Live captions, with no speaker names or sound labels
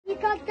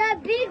caught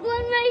that big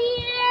one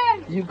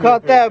right here. You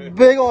caught that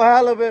big old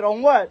halibut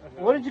on what?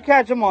 What did you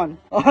catch him on?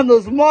 On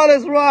the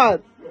smallest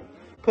rod.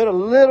 Put a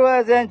little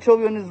ass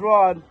anchovy on his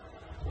rod,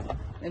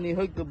 and he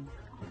hooked the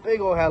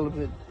big old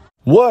halibut.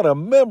 What a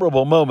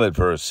memorable moment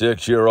for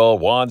 6-year-old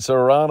Juan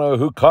Serrano,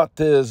 who caught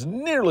this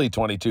nearly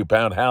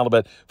 22-pound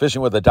halibut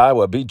fishing with a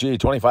Daiwa BG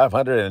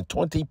 2500 and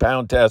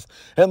 20-pound test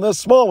and the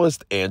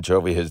smallest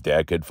anchovy his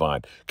dad could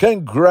find.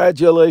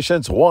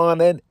 Congratulations,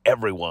 Juan and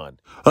everyone.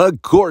 A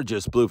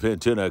gorgeous bluefin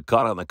tuna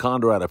caught on the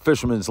Condor at a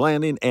Fisherman's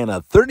Landing and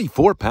a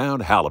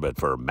 34-pound halibut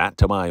for Matt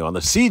Tamayo on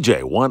the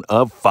CJ 1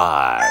 of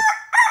 5.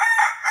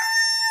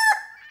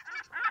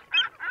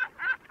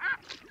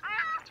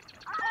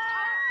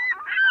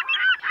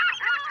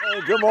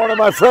 Good morning,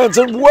 my friends,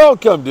 and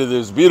welcome to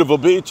this beautiful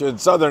beach in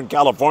Southern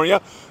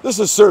California. This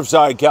is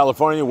Surfside,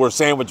 California. We're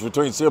sandwiched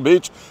between Seal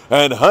Beach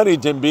and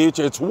Huntington Beach.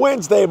 It's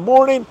Wednesday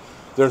morning.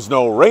 There's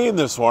no rain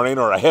this morning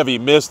or a heavy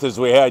mist as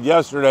we had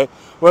yesterday,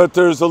 but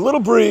there's a little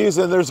breeze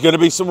and there's going to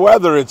be some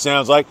weather, it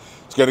sounds like.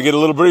 It's going to get a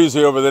little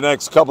breezy over the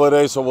next couple of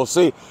days, so we'll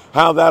see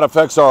how that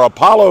affects our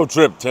Apollo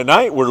trip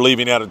tonight. We're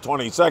leaving out at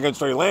 22nd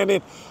Street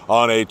Landing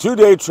on a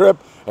 2-day trip,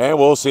 and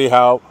we'll see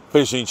how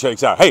fishing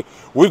shakes out. Hey,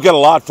 we've got a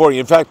lot for you.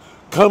 In fact,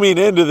 coming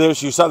into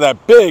this, you saw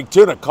that big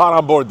tuna caught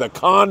on board the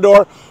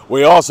Condor.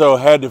 We also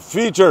had to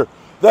feature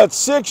that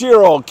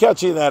 6-year-old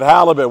catching that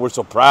halibut. We're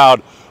so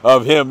proud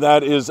of him.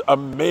 That is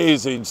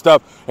amazing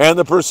stuff. And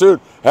the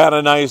pursuit had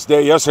a nice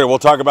day yesterday. We'll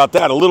talk about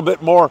that a little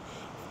bit more.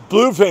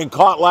 Bluefin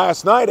caught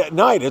last night at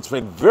night. It's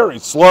been very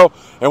slow,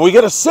 and we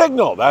get a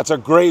signal. That's a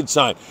great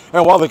sign.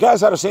 And while the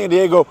guys out of San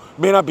Diego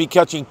may not be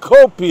catching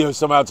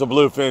copious amounts of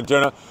bluefin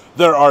tuna,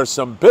 there are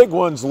some big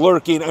ones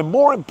lurking, and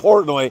more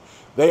importantly,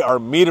 they are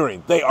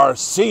metering. They are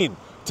seeing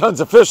tons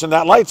of fish, and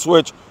that light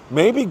switch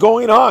may be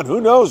going on. Who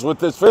knows with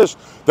this fish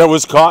that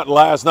was caught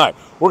last night.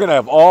 We're going to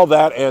have all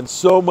that and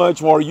so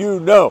much more.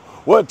 You know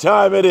what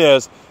time it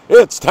is.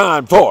 It's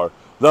time for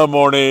the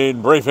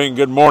morning briefing.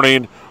 Good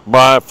morning,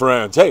 my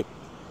friends. Hey,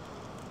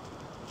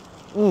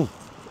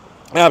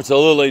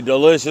 absolutely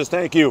delicious.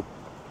 Thank you.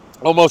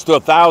 Almost to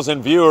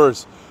 1,000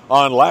 viewers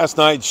on last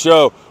night's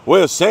show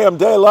with Sam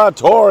De La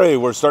Torre.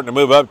 We're starting to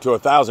move up to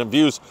 1,000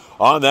 views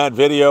on that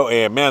video,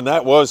 and man,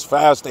 that was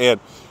fast, and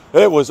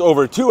it was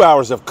over 2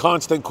 hours of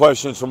constant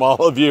questions from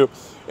all of you,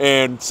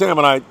 and Sam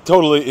and I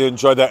totally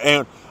enjoyed that.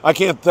 And I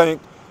can't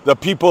thank the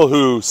people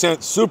who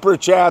sent super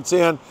chats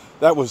in.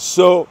 That was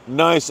so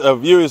nice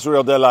of you.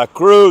 Israel de la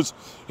Cruz,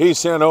 he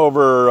sent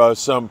over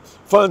some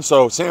fun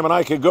so Sam and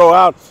I could go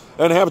out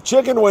and have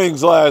chicken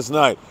wings last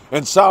night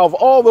and solve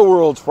all the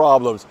world's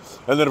problems.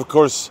 And then, of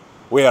course,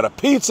 we had a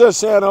pizza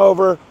sent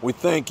over. We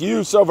thank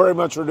you so very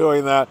much for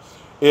doing that.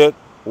 It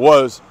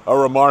was a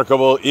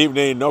remarkable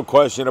evening, no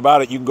question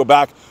about it. You can go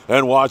back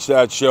and watch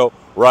that show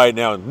right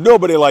now.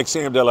 Nobody like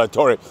Sam De La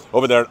Torre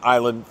over there at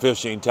Island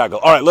Fishing Tackle.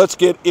 All right, let's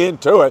get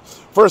into it.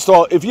 First of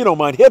all, if you don't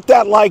mind, hit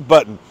that like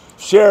button,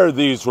 share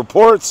these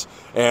reports,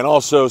 and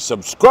also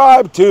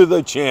subscribe to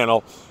the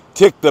channel.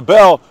 Tick the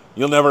bell.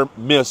 You'll never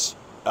miss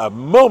a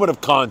moment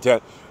of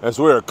content as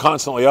we are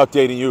constantly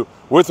updating you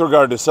with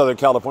regard to Southern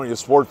California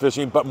sport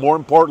fishing. But more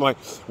importantly,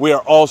 we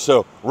are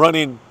also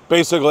running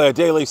basically a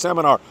daily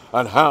seminar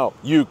on how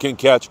you can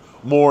catch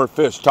more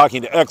fish,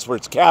 talking to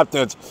experts,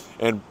 captains,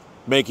 and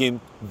making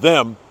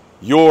them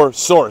your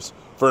source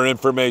for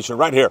information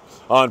right here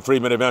on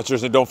Friedman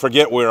Adventures. And don't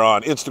forget, we're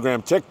on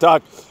Instagram,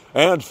 TikTok,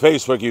 and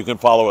Facebook. You can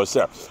follow us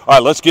there. All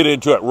right, let's get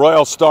into it.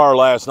 Royal Star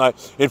last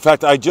night. In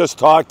fact, I just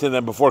talked to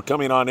them before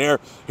coming on air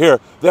here.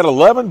 They had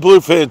 11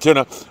 bluefin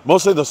tuna,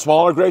 mostly the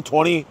smaller grade,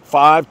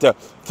 25 to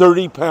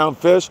 30-pound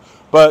fish,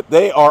 but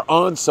they are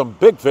on some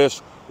big fish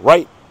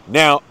right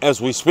now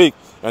as we speak,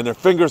 and their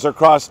fingers are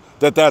crossed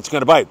that that's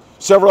going to bite.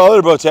 Several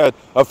other boats had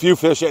a few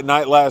fish at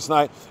night last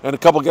night, and a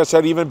couple guests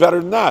had even better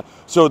than that.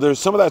 So there's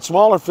some of that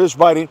smaller fish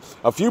biting,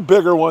 a few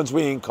bigger ones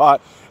being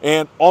caught,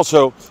 and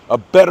also a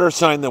better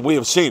sign than we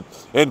have seen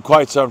in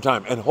quite some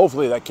time. And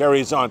hopefully that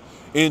carries on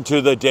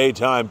into the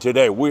daytime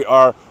today. We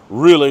are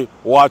really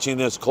watching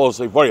this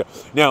closely for you.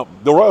 Now,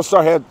 the Royal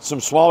Star had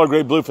some smaller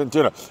grade bluefin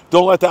tuna.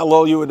 Don't let that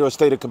lull you into a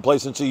state of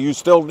complacency. You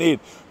still need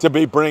to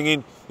be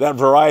bringing that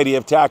variety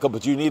of tackle,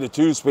 but you need a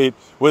 2-speed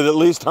with at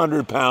least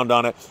 100-pound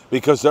on it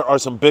because there are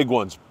some big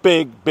ones,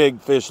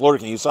 big fish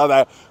lurking. You saw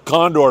that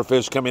condor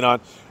fish coming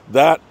on.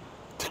 That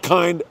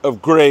kind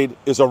of grade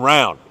is a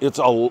round. It's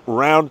a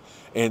round,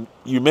 and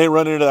you may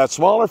run into that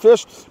smaller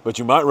fish, but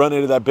you might run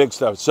into that big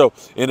stuff. So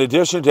in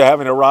addition to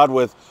having a rod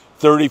with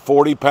 30,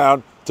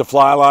 40-pound to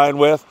fly line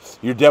with,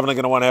 you're definitely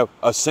going to want to have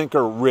a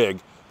sinker rig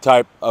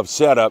type of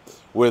setup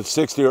with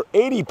 60 or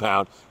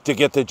 80-pound to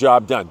get the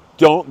job done.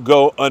 Don't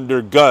go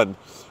under gun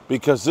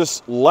because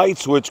this light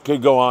switch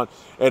could go on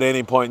at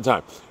any point in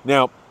time.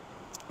 Now,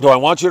 do I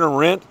want you to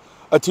rent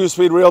a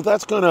 2-speed reel?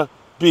 That's going to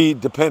be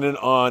dependent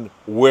on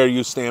where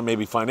you stand,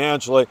 maybe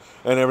financially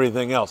and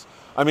everything else.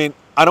 I mean,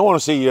 I don't want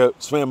to see you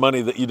spend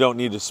money that you don't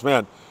need to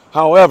spend.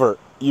 However,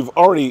 you've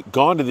already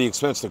gone to the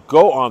expense to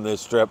go on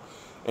this trip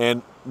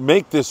and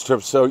make this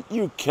trip, so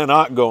you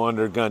cannot go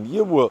under gun.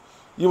 You will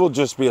you will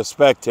just be a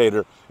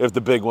spectator if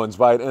the big ones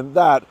bite, and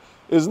that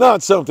is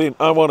not something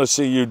I want to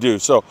see you do.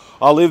 So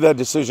I'll leave that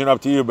decision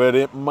up to you, but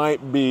it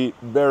might be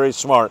very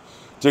smart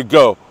to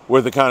go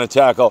with the kind of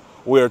tackle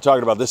we are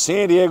talking about. The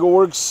San Diego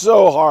worked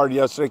so hard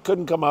yesterday,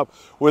 couldn't come up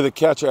with a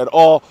catch at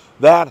all.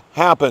 That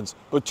happens.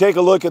 But take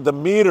a look at the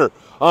meter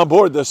on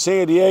board the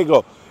San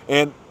Diego.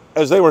 And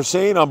as they were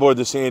saying on board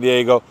the San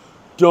Diego,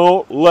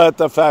 don't let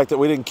the fact that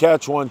we didn't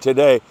catch one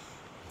today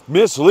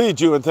mislead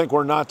you and think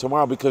we're not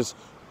tomorrow, because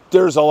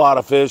there's a lot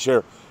of fish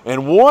here.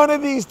 And one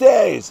of these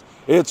days,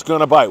 it's going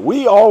to bite.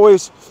 We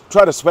always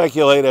try to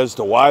speculate as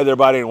to why they're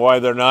biting and why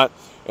they're not.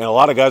 And a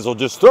lot of guys will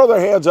just throw their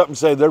hands up and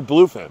say they're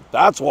bluefin.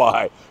 That's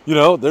why. You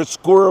know, they're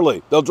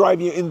squirrely. They'll drive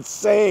you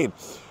insane.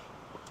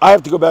 I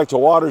have to go back to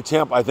water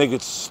temp. I think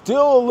it's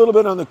still a little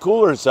bit on the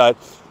cooler side.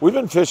 We've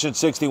been fishing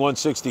 61,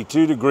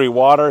 62 degree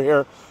water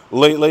here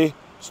lately.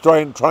 It's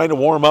trying to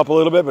warm up a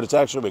little bit, but it's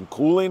actually been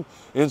cooling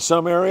in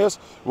some areas.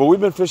 Well,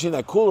 we've been fishing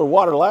that cooler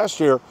water. Last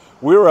year,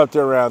 we were up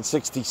there around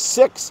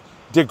 66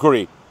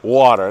 degree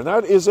water, and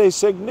that is a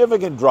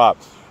significant drop.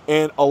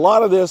 And a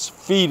lot of this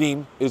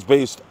feeding is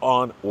based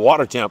on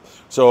water temp.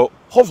 So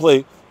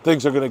hopefully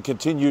things are going to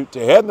continue to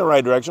head in the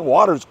right direction.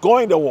 Water's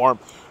going to warm,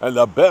 and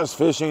the best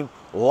fishing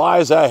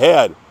lies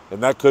ahead.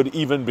 And that could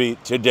even be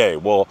today.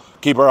 We'll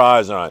keep our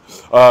eyes on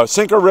it.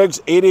 Sinker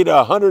rigs, 80 to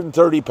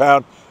 130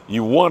 pound.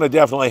 You want to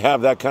definitely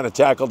have that kind of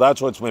tackle.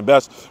 That's what's been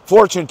best.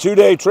 Fortune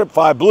 2-day trip,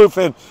 5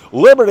 bluefin.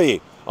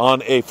 Liberty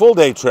on a full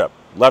day trip.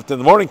 Left in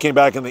the morning, came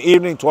back in the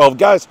evening, 12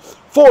 guys,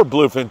 4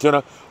 bluefin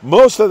tuna.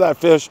 Most of that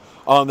fish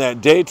on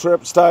that day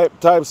trip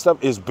type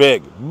stuff is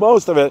big.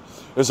 Most of it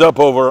is up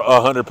over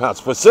 100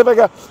 pounds.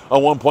 Pacifica, a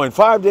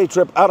 1.5 day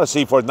trip out of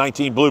Seaforth,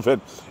 19 bluefin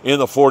in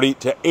the 40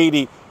 to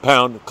 80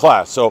 pound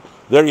class. So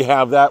there you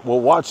have that. We'll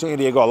watch San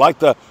Diego. I like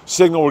the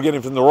signal we're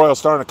getting from the Royal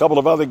Star and a couple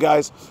of other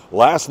guys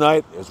last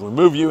night. As we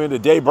move you into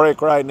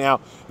daybreak right now,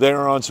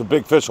 they're on some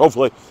big fish.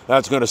 Hopefully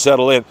that's going to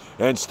settle in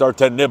and start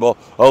to nibble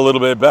a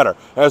little bit better.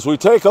 As we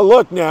take a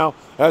look now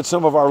at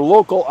some of our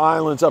local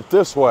islands up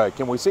this way.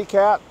 Can we see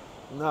Cat?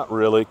 Not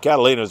really.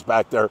 Catalina's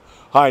back there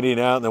hiding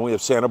out. And then we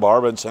have Santa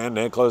Barbara and San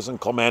Nicolas and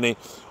Clemente.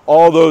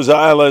 All those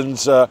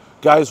islands,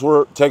 guys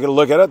were taking a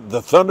look at it.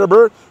 The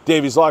Thunderbird,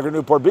 Davies Locker,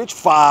 Newport Beach,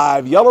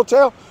 5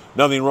 Yellowtail.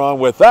 Nothing wrong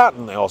with that.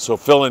 And they also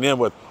filling in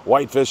with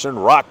whitefish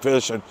and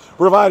rockfish and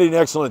providing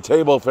excellent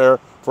table fare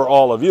for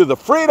all of you. The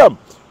Freedom,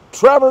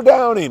 Trevor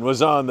Downing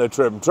was on the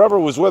trip. And Trevor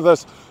was with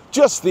us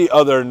just the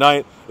other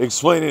night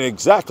explaining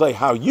exactly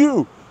how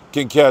you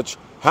can catch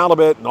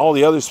halibut and all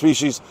the other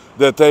species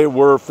that they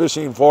were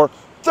fishing for.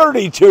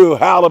 32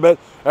 halibut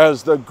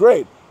as the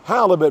great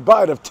halibut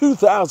bite of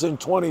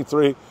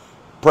 2023.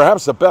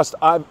 Perhaps the best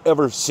I've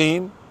ever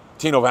seen.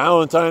 Tino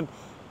Valentine,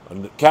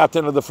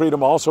 captain of the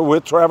Freedom, also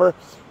with Trevor.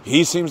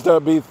 He seems to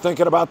be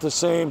thinking about the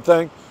same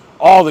thing.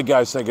 All the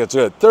guys think it's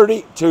good.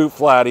 32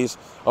 flatties,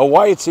 a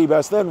white sea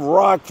bass, then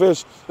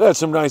rockfish. They had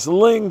some nice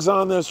lings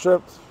on this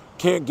trip.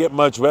 Can't get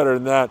much better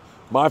than that.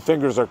 My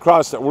fingers are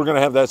crossed that we're going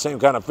to have that same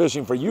kind of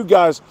fishing for you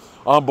guys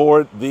on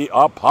board the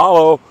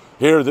Apollo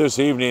here this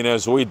evening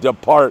as we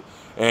depart.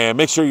 And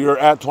make sure you're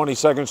at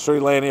 22nd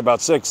Street landing about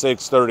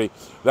 6:30.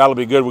 That'll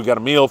be good. We got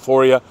a meal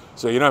for you,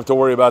 so you don't have to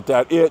worry about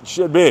that. It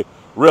should be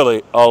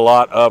really a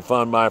lot of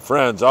fun, my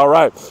friends. All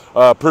right.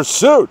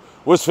 Pursuit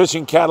was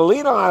fishing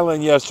Catalina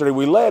Island yesterday.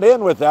 We led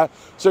in with that,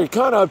 so you're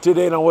kind of up to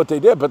date on what they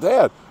did. But they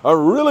had a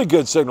really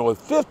good signal with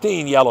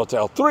 15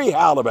 yellowtail, 3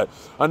 halibut,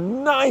 a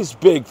nice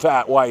big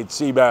fat white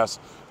sea bass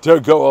to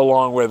go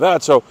along with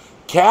that. So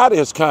Cat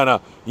is kind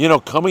of, you know,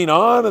 coming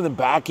on and then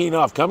backing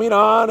off, coming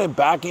on and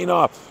backing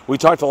off. We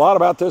talked a lot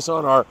about this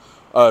on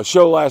our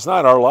show last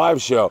night, our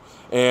live show.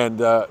 And,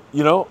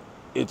 you know,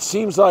 it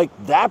seems like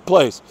that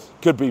place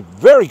could be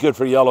very good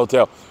for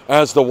yellowtail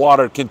as the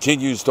water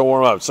continues to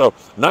warm up. So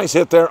nice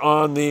hit there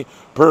on the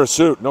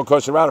Pursuit, no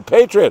question about it.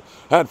 Patriot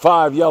had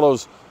 5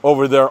 yellows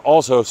over there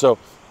also. So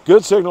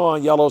good signal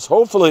on yellows.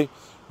 Hopefully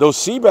those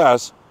sea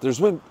bass, there's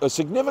been a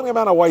significant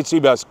amount of white sea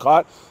bass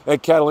caught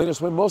at Catalina. It's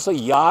been mostly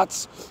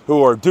yachts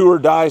who are do or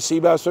die sea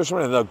bass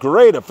fishermen, and the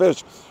grade of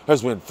fish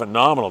has been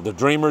phenomenal. The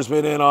Dreamer's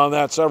been in on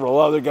that. Several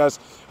other guys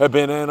have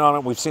been in on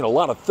it. We've seen a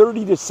lot of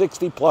 30 to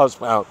 60 plus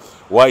pound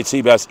white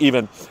sea bass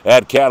even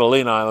at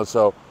Catalina Island.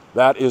 So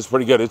that is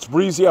pretty good. It's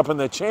breezy up in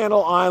the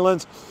Channel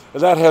Islands.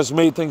 That has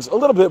made things a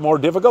little bit more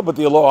difficult, but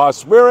the Aloha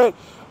Spirit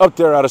up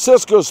there out of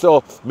Cisco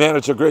still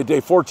managed a great day.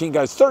 14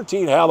 guys,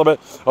 13 halibut,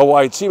 a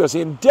white sea bass.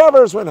 The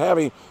Endeavor's been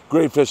having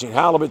great fishing.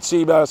 Halibut,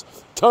 sea bass,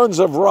 tons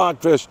of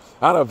rockfish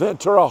out of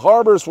Ventura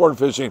Harbor sport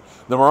fishing.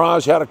 The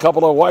Mirage had a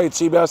couple of white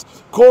sea bass.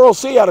 Coral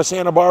Sea out of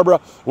Santa Barbara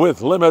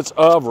with limits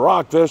of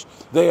rockfish.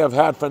 They have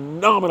had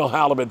phenomenal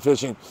halibut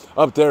fishing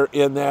up there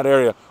in that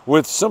area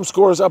with some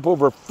scores up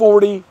over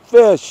 40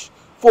 fish,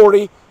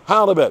 40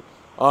 halibut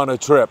on a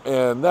trip,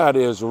 and that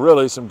is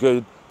really some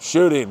good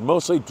shooting,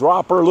 mostly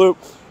dropper loop,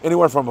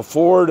 anywhere from a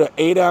 4 to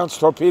 8 ounce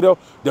torpedo,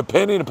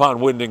 depending upon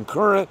wind and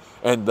current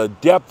and the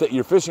depth that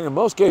you're fishing. In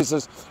most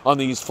cases, on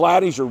these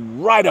flatties, you're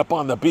right up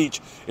on the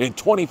beach in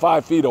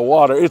 25 feet of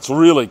water. It's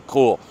really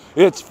cool.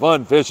 It's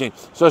fun fishing,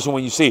 especially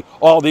when you see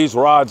all these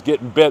rods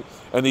getting bit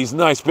and these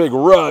nice big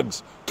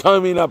rugs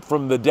coming up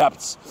from the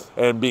depths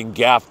and being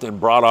gaffed and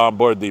brought on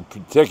board the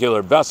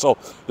particular vessel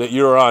that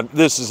you're on.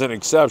 This is an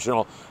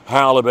exceptional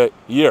halibut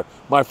year.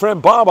 My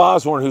friend Bob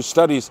Osborne, who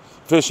studies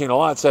fishing a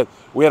lot, said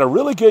we had a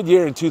really good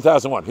year in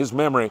 2001. His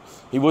memory,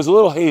 he was a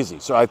little hazy.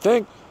 So I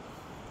think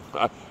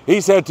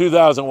he said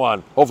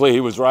 2001. Hopefully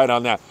he was right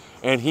on that.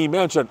 And he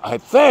mentioned, I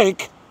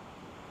think,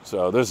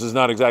 so this is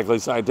not exactly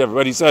scientific,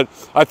 but he said,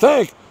 I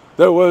think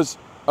there was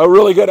a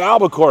really good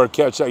albacore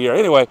catch that year.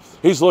 Anyway,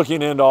 he's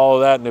looking into all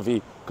of that, and if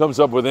he comes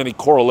up with any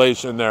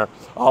correlation there,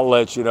 I'll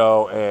let you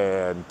know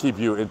and keep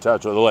you in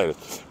touch with the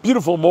latest.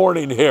 Beautiful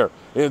morning here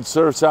in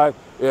Surfside.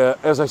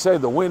 As I say,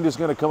 the wind is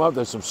going to come up.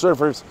 There's some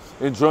surfers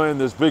enjoying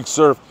this big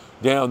surf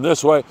down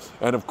this way.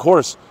 And of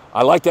course,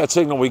 I like that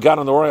signal we got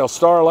on the Royal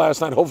Star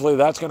last night. Hopefully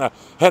that's going to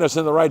head us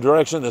in the right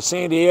direction. The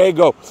San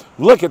Diego,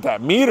 look at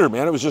that meter,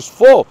 man. It was just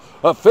full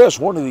of fish.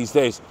 One of these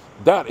days,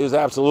 that is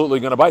absolutely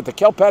going to bite. The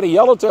kelp patty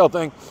yellowtail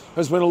thing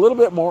has been a little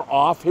bit more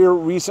off here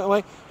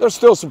recently. There's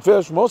still some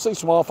fish, mostly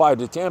small 5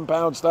 to 10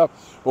 pound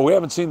stuff, but we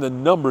haven't seen the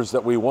numbers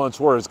that we once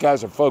were as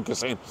guys are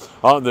focusing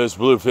on this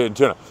bluefin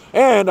tuna.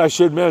 And I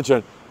should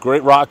mention,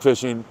 great rock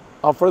fishing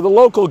for the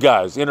local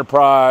guys,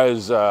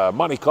 Enterprise,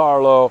 Monte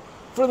Carlo.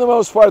 For the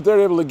most part, they're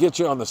able to get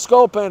you on the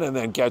sculpin and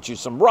then catch you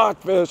some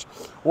rockfish.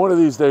 One of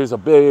these days, a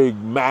big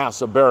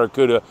mass of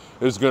barracuda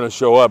is going to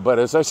show up. But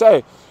as I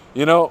say,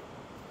 you know,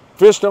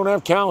 fish don't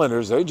have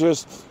calendars. They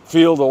just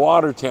feel the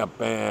water temp,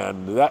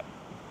 and that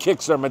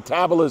kicks their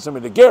metabolism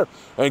into gear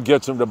and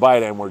gets them to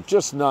bite. And we're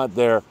just not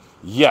there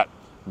yet.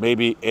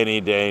 Maybe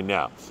any day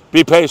now.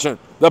 Be patient.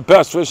 The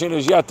best fishing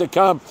is yet to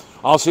come.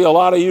 I'll see a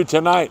lot of you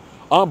tonight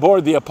on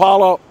board the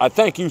Apollo. I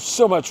thank you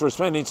so much for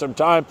spending some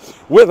time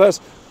with us.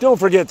 Don't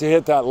forget to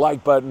hit that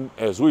like button,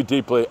 as we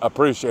deeply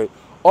appreciate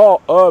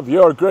all of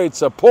your great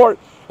support.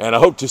 And I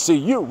hope to see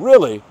you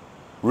really,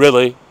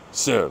 really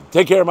soon.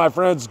 Take care, my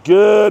friends.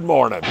 Good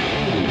morning.